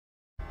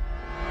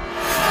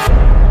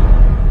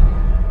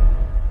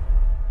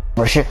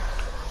For sure.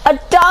 A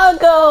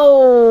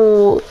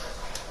doggo!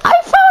 I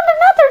found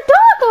another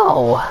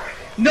doggo!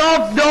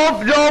 Nope.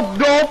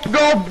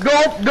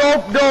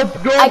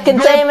 I can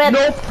tame it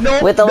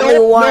with only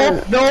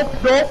one. Nope.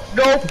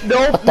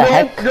 What the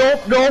heck?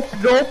 Nope.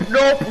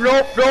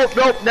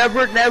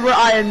 Never.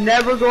 I am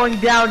never going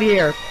down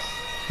here.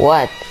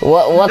 What?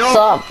 What's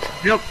up?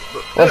 Nope.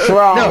 What's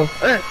wrong?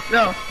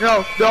 No.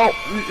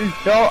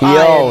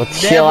 Yo,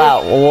 chill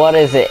out. What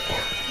is it?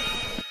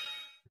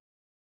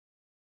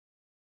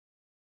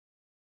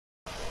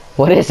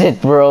 What is it,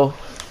 bro?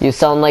 You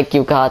sound like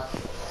you got...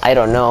 I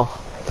don't know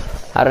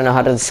how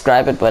to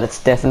describe it, but it's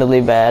definitely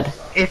bad.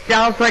 It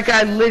sounds like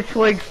I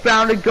literally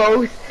found a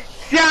ghost.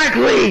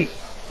 Exactly!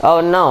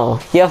 Oh no,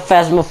 you have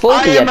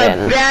phasmophobia then. I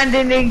am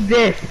abandoning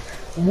this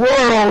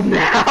world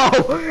now.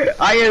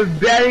 I am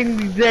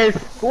abandoning this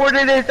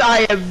coordinates.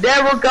 I am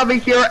never coming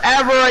here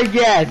ever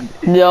again.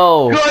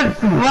 No.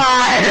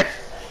 Goodbye!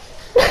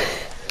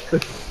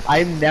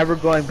 I'm never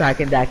going back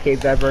in that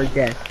cave ever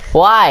again.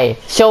 Why?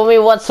 Show me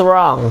what's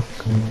wrong.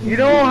 You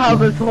know how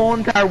this whole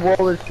entire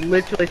world is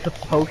literally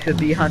supposed to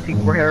be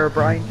hunting for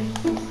Herobrine?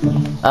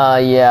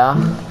 Yeah.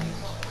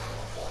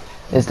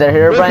 Is there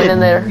Herobrine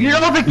in there? You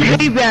know the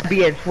cave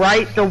ambience,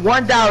 right? The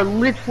one that are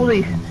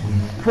literally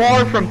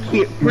far from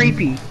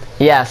creepy.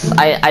 Yes,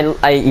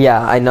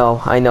 yeah, I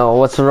know.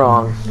 What's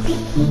wrong?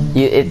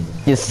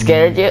 It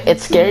scared you? It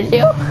scared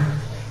you?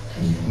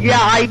 Yeah,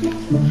 I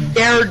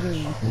scared me.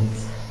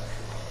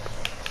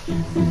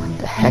 What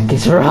the heck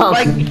is wrong?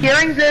 Like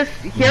hearing this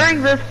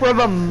from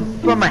a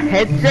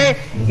headset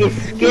is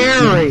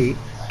scary.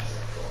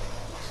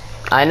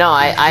 I know.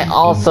 I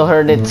also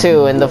heard it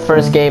too in the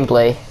first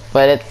gameplay,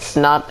 but it's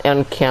not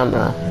on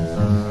camera.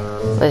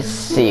 Let's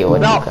see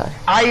what you got.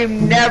 I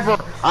am never.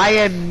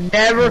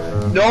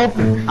 Nope.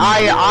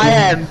 I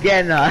am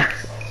gonna.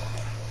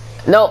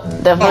 Nope,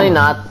 definitely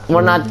not.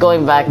 We're not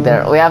going back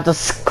there. We have to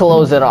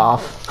close it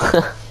off.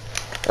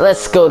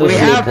 Let's go to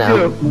sleep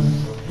now.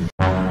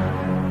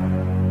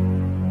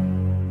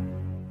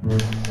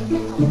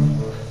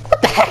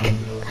 What the heck?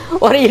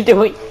 What are you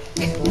doing?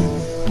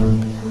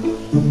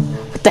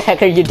 What the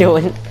heck are you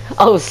doing?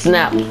 Oh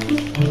snap.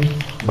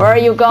 Where are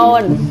you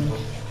going?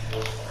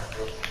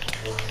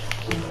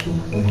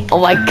 Oh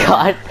my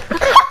god.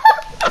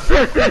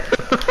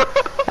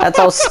 That's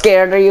how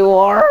scared you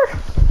are?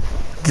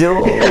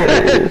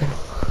 Dude.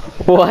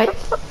 What?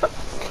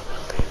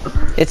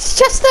 It's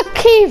just a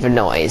cave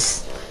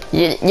noise.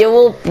 You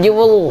will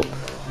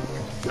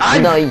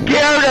I'm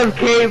scared of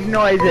cave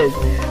noises.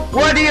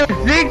 What do you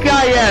think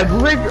I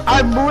am?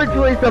 I'm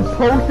literally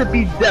supposed to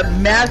be the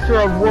master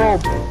of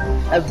worlds.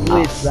 At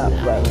least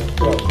that's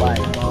what my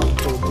mom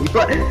told me.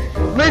 But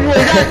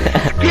literally,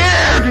 that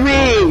scared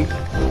me.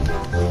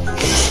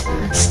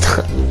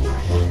 Stop.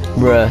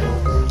 Bruh.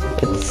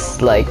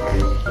 It's like...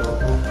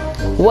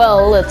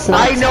 Well, it's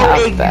not I know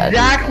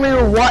exactly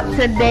what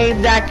to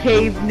name that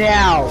cave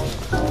now.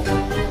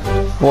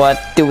 What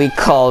do we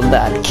call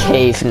that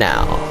cave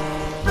now?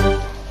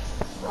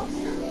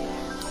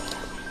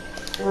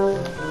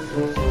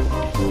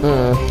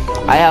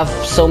 I have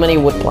so many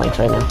wood planks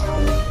right now.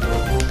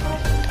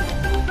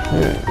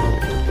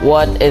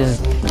 What is...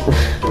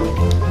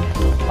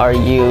 Are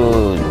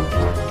you...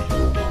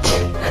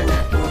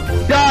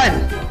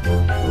 Done!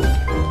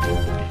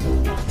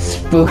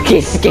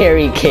 Spooky,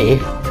 scary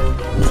cave.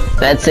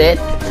 That's it?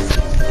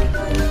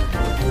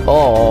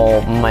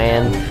 Oh,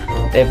 man.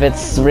 If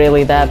it's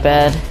really that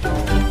bad.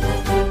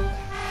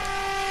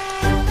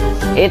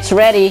 It's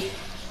ready.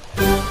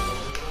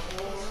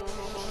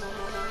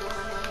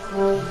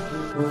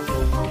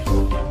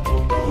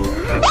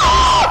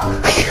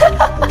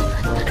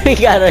 We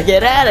gotta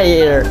get out of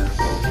here.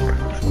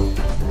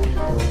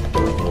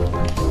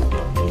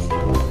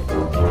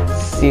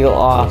 Seal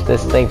off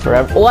this thing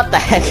forever. What the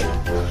heck?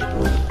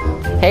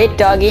 Hey,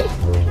 doggy.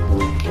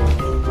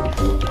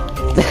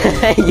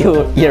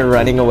 You're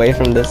running away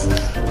from this.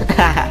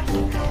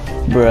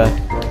 Bruh.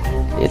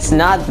 It's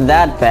not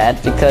that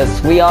bad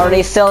because we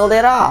already sold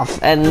it off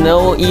and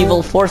no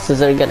evil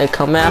forces are gonna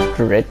come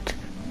after it.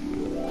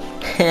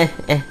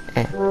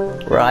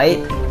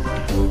 Right?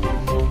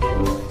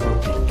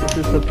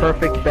 This is the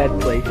perfect bed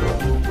place.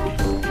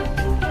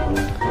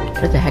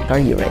 Where the heck are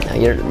you right now?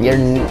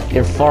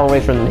 You're far away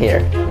from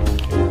here.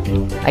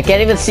 I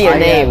can't even see your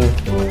name.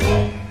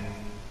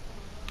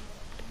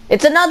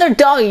 It's another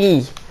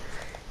doggy.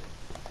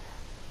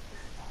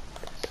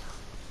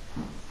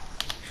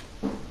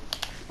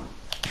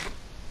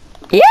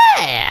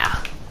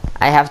 Yeah!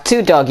 I have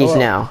two doggies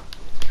now.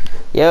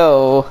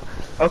 Yo.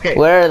 Okay.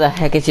 Where the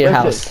heck is your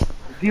house?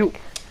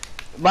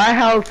 My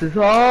house is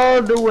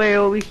all the way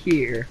over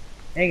here.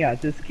 Hang on,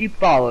 just keep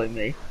following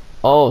me.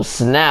 Oh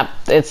snap!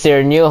 It's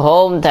your new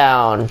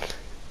hometown.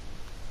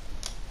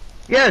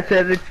 Yes,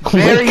 and it's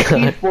very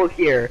peaceful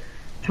here.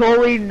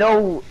 Totally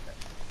no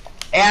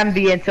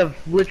ambience of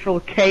literal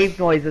cave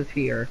noises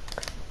here.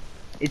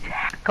 It's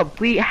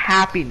complete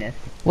happiness.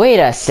 Wait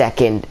a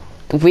second.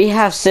 We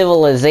have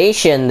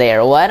civilization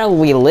there. Why don't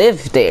we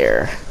live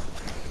there?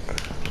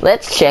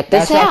 Let's check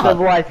this That's out. not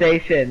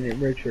civilization,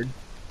 Richard.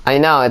 I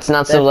know, it's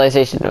not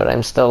civilization, but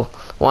I'm still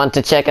want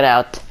to check it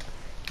out.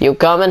 You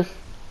coming?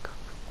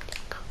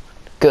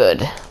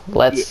 Good.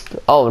 Let's...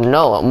 Oh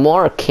no,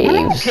 more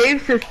caves.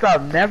 Cave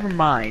system, never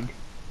mind.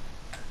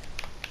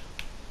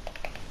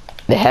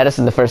 They had us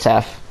in the first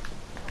half.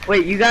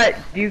 Wait, you got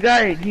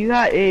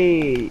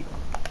a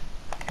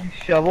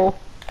shovel?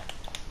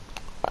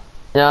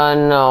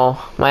 No,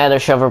 my other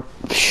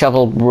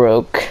shovel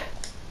broke.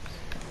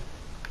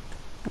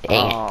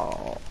 Dang it.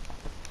 Oh.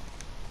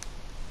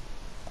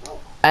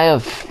 I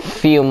have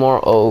few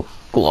more oak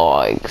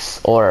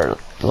logs or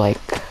like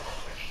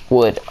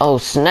wood. Oh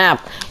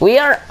snap! We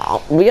are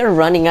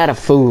running out of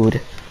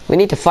food. We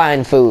need to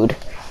find food,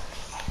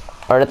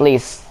 or at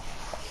least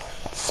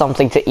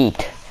something to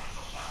eat.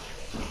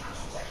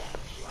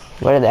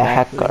 Where the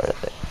heck are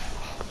they?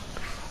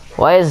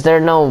 Why is there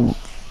no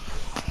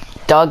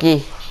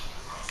doggy?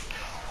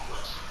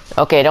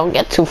 Okay, don't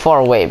get too far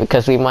away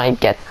because we might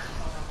get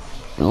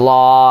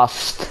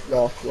lost.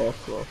 Lost.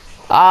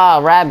 Ah,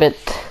 rabbit.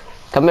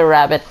 Come here,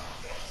 rabbit.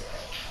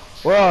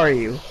 Where are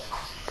you?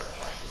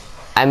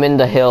 I'm in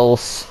the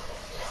hills.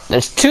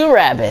 There's 2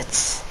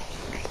 rabbits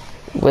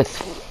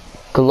with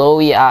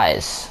glowy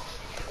eyes.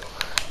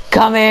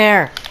 Come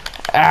here.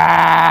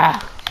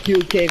 Ah.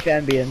 2 cave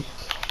ambience.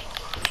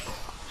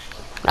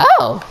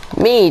 Oh,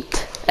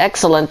 meat.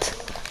 Excellent.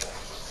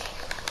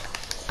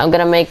 I'm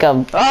gonna make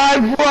a...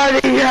 I'm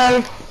running out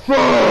of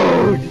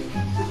food!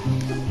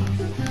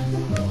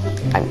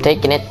 I'm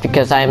taking it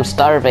because I am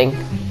starving.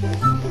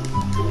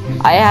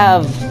 I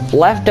have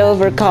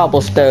leftover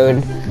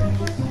cobblestone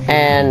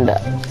and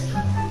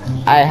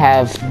I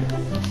have...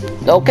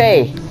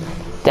 Okay,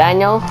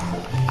 Daniel,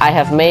 I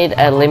have made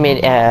a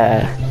limit,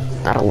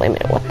 not a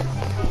limit, what?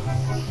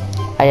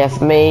 I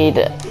have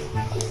made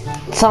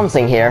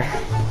something here.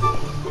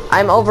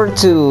 I'm over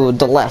to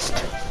the left,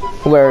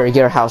 where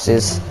your house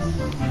is.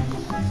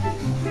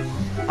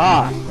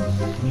 Ah,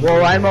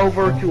 well I'm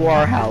over to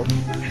our house.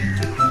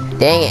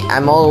 Dang it,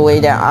 I'm all the way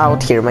down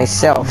out here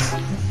myself.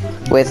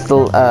 With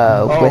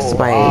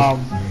my...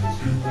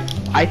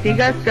 I think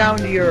I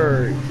found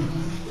your...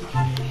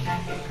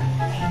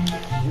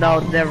 No,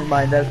 never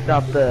mind, that's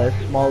not the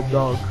small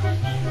dog.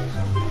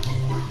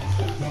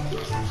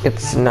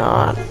 It's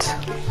not.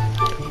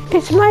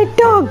 It's my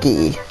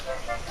doggy.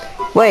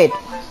 Wait,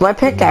 my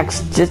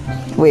pickaxe just...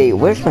 Wait,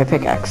 where's my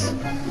pickaxe?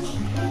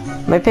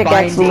 My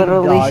pickaxe Finding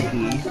literally...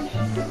 doggy.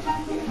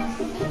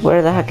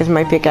 Where the heck is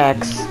my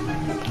pickaxe?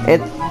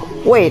 It...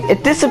 Wait,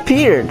 it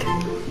disappeared!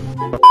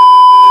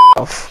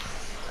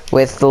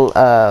 With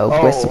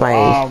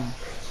my...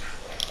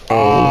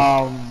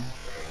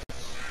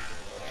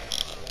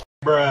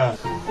 Bruh.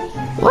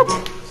 What?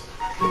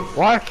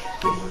 What?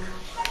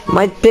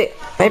 My pick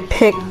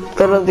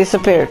literally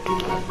disappeared.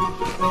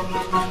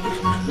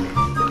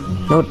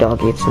 No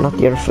doggy, it's not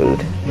your food.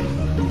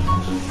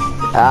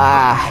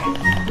 Ah,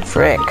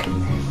 frick.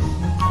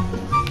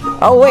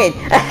 Oh wait,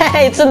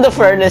 it's in the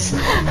furnace.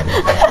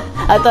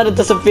 I thought it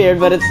disappeared,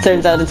 but it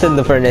turns out it's in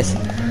the furnace.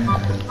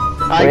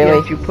 I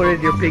Really? guess you put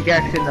your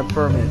pickaxe in the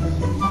furnace.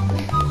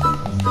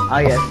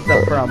 I guess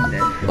the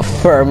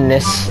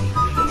firmness.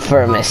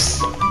 Firmness.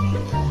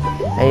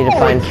 I need to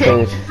find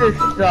food.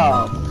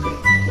 System.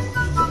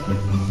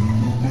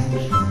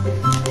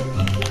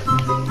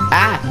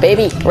 Ah,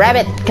 baby,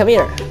 rabbit, come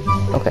here.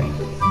 Okay.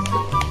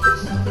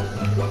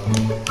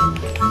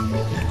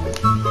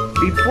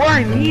 Before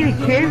I need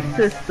a cave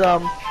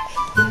system,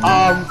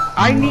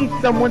 I need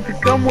someone to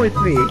come with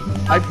me.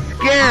 I'm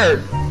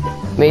scared.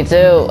 Me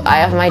too. I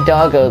have my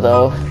doggo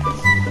though.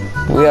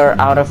 We are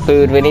out of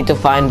food. We need to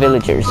find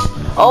villagers.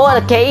 Oh,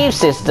 and a cave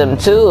system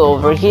too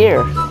over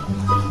here.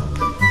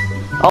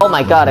 Oh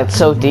my god, it's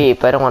so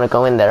deep. I don't want to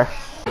go in there.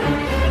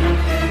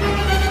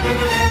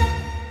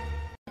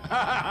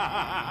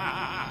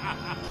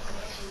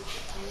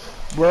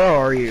 Where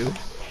are you?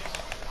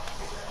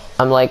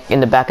 I'm like in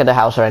the back of the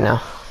house right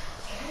now.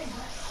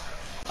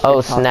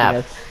 Oh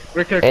snap.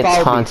 Richard, It's follow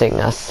me. haunting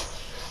us.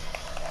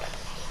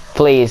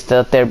 Please,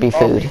 let there be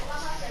food.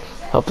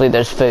 Hopefully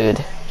there's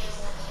food.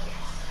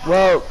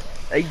 Well,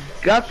 I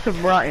got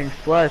some rotten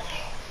flesh.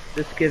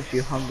 This gives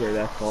you hunger,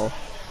 that's all.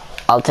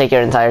 I'll take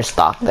your entire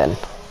stock then.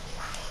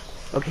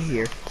 Okay,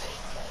 here.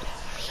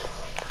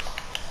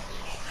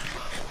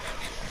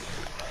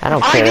 I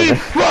don't I care. need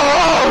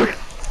food!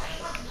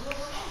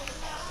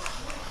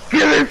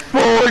 Give me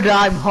food!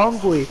 I'm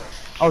hungry.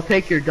 I'll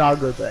take your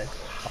doggo then.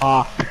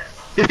 Ah.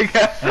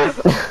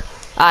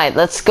 Alright,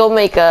 let's go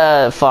make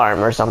a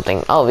farm or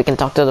something. Oh, we can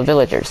talk to the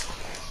villagers.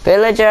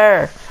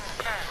 Villager!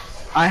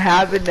 I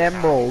have an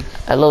emerald.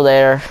 Hello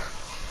there.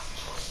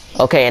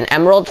 Okay, an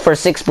emerald for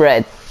 6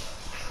 bread.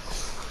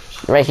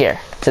 Right here.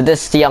 To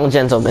this young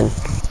gentleman.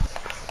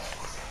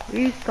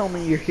 Please tell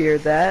me you hear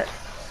that.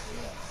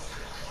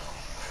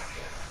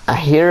 I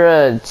hear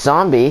a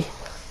zombie.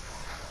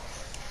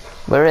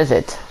 Where is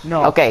it?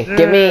 No. Okay, no,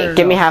 give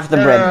no, me half the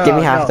bread. Give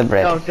me half the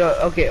bread. No,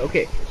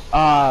 okay.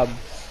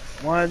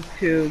 1,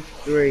 2,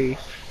 3.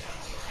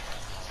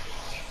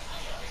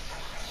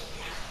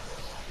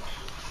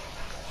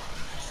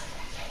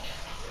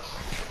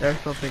 There's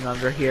something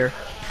under here.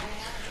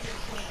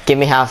 Give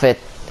me half it.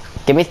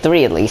 Give me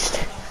 3 at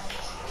least.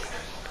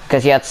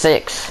 Because you had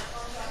 6.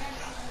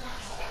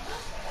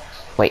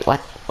 Wait, what?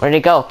 Where'd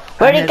it go?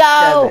 Where'd it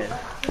go?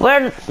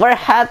 7.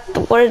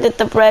 Where did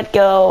the bread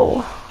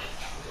go?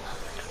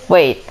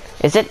 Wait,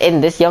 is it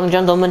in this young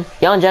gentleman?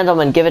 Young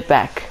gentleman, give it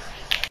back.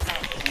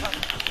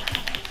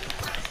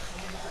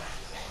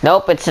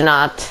 Nope, it's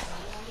not.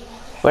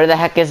 Where the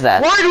heck is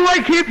that? Why do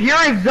I keep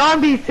hearing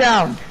zombie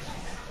sounds?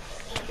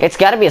 It's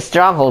gotta be a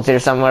stronghold here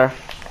somewhere.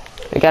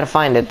 We gotta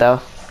find it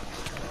though.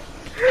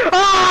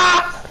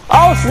 Ah!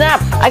 Oh snap!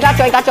 I got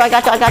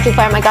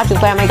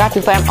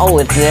you, fam.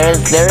 Oh,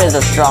 there is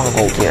a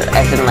stronghold here.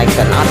 As in like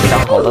not a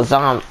stronghold, a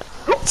zombie.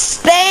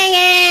 Sting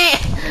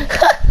it!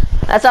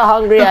 That's how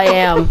hungry I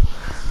am.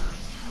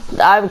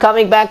 I'm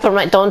coming back for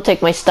my. Don't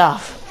take my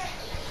stuff.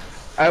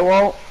 I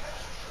won't.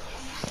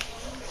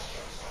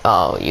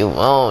 Oh, you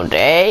won't,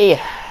 eh?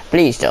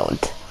 Please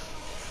don't.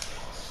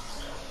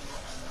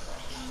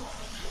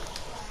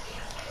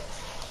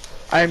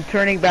 I'm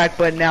turning back,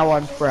 but now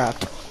I'm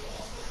trapped.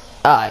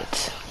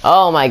 Alright.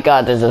 Oh my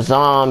god, there's a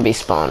zombie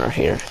spawner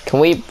here. Can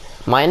we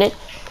mine it?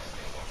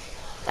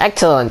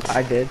 Excellent.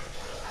 I did.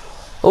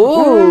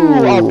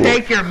 Ooh. I'll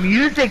take your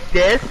music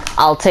disc.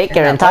 I'll take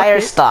your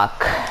entire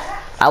stock.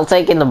 I'll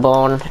take in the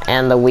bone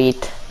and the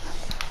wheat.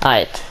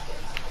 Alright.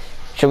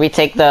 Should we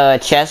take the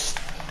chest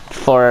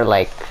for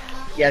like...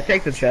 Yeah,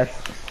 take the chest.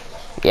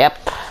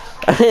 Yep.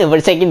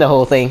 We're taking the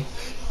whole thing.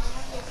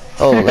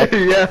 Oh,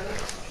 yeah.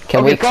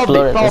 Can we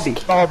explore this?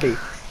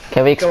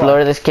 Can we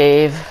explore this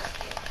cave?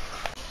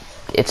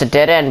 It's a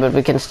dead end, but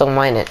we can still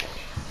mine it.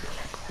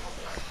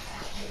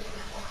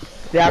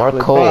 Exactly,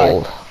 more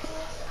coal.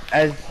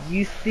 As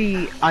you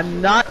see,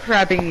 I'm not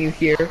trapping you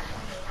here.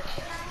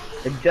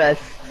 I'm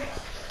just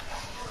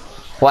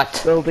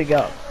what? building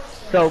up.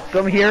 So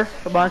come here,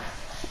 come on.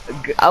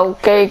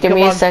 Okay, give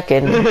me a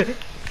second.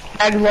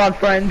 MacLeod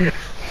friend.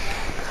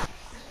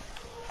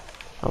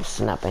 Oh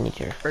snap! I need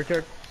your.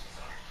 Richard.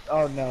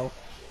 Oh no.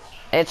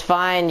 It's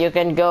fine. You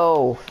can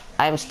go.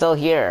 I'm still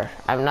here.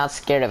 I'm not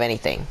scared of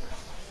anything,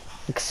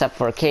 except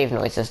for cave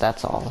noises.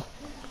 That's all.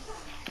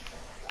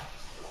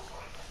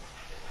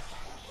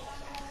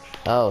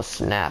 Oh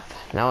snap!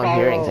 Now I'm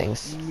hearing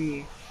things.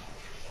 Me.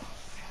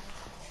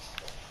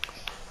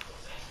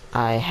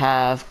 I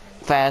have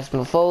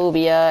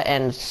Phasmophobia,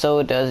 and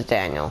so does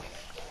Daniel.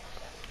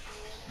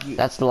 Yeah.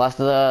 That's the last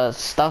of the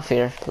stuff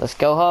here. Let's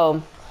go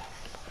home.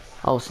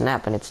 Oh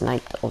snap! And it's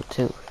night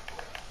too.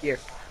 Here,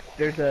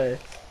 there's a.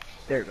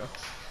 There you go.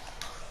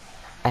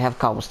 I have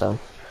cobblestone.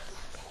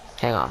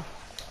 Hang on.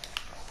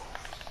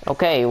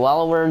 Okay,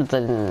 while we're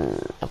then.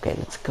 Okay,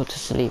 let's go to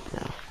sleep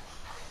now.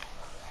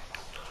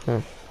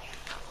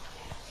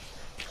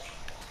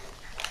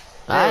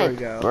 Alright,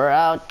 we're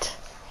out.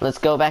 Let's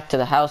go back to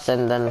the house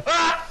and then...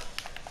 Ah!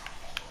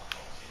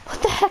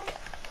 What the heck?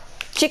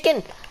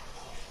 Chicken!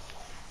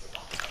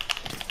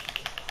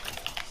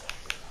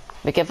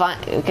 We can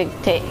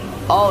take...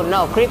 Oh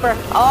no, creeper!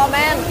 Oh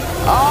man!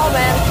 Oh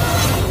man!